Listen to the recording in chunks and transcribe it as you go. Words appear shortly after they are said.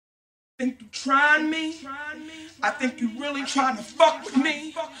Think you trying me? I think you really trying to fuck with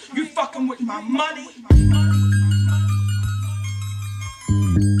me. You fucking with my money.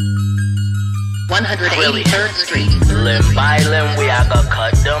 183rd Street. Limb by limb, we are gonna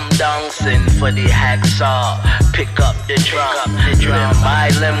cut them down. Send for the hacksaw, pick up the drum. Limb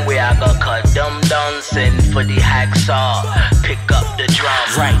by limb, we are gonna cut them down. Send for the hacksaw, pick up the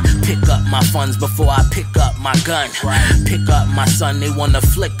drum. Right, pick up my funds before I pick up my gun. Pick up my son, they wanna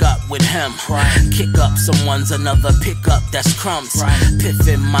flick up with him. Kick up someone's another pickup, that's crumbs. Piff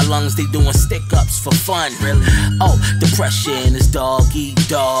in my lungs, they doing stick-ups for fun. Oh, depression is doggy,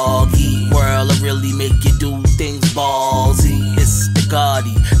 doggy. World really make you do things ballsy. It's the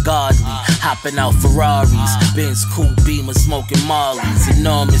godly, hopping out Ferraris, Benz coupe Beamer, smoking Marleys,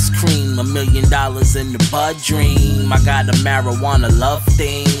 enormous cream, $1 million in the bud dream. I got a marijuana love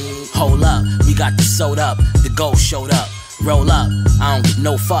thing. Hold up, we got the sold up, the gold showed up. Roll up, I don't give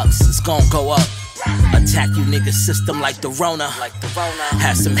no fucks, it's gon' go up. Attack you niggas system like the Rona.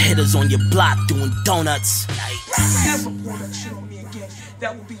 Have some hitters on your block doing donuts. Never pull that shit on me again.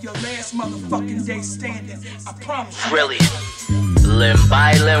 That will be your last motherfucking day standing. I promise you. Really? Limb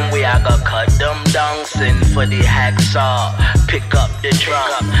by limb, we are gonna cut them down. Send for the hacksaw, pick up the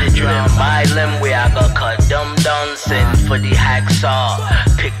drum. Limb by limb, we are gonna cut them down. Send for the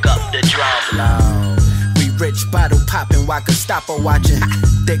hacksaw, pick up the drum. Rich bottle popping while Gestapo watching.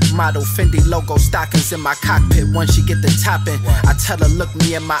 Thick model Fendi logo stockings in my cockpit. Once she get the topping, I tell her look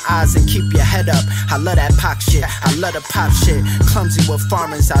me in my eyes and keep your head up. I love that pop shit, I love the pop shit. Clumsy with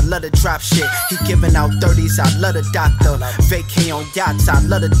foreigns, I love the drop shit. He giving out 30s, I love the doctor. Vacay on yachts, I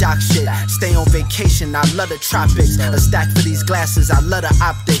love the dock shit. Stay on vacation, I love the tropics. A stack for these glasses, I love the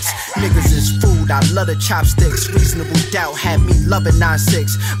optics. Niggas is food, I love the chopsticks. Reasonable doubt had me loving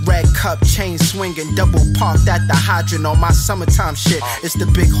 9-6. Red cup, chain swinging, double park. At the hydrant on my summertime shit. It's the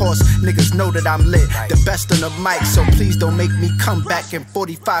big horse, niggas know that I'm lit. The best on the mic, so please don't make me come back in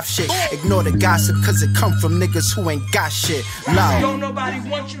 45 shit. Ignore the gossip, cause it come from niggas who ain't got shit. Loud. Don't nobody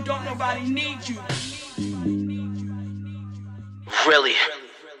want you, don't nobody need you. Really?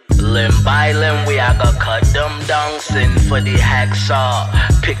 Limb by limb, we are gonna cut them down. Send for the hacksaw,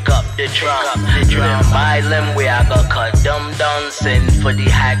 pick up the drum. Limb by limb, we are gonna cut them down. Send for the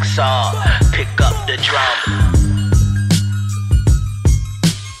hacksaw, pick up the drum.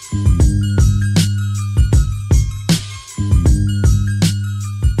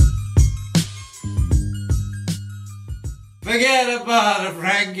 Forget about it,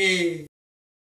 Frankie.